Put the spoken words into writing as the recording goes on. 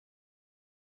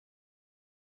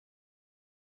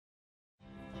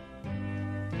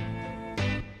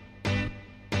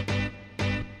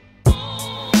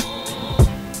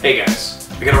Hey guys,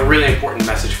 I got a really important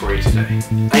message for you today.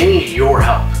 I need your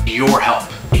help. Your help.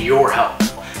 Your help.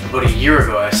 About a year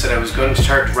ago I said I was going to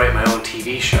start to write my own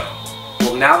TV show.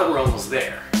 Well, now that we're almost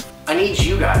there, I need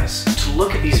you guys to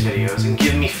look at these videos and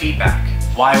give me feedback.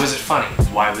 Why was it funny?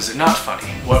 Why was it not funny?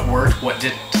 What worked? What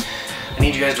didn't? I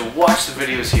need you guys to watch the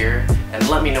videos here and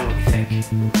let me know what you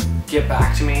think. Get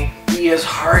back to me. Be as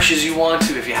harsh as you want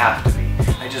to if you have to be.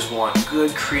 I just want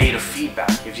good creative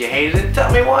feedback. If you hated it,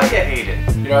 tell me why you hate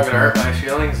it. You're not gonna hurt my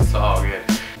feelings, it's all good.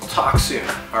 We'll talk soon.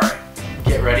 Alright,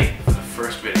 get ready for the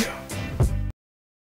first video.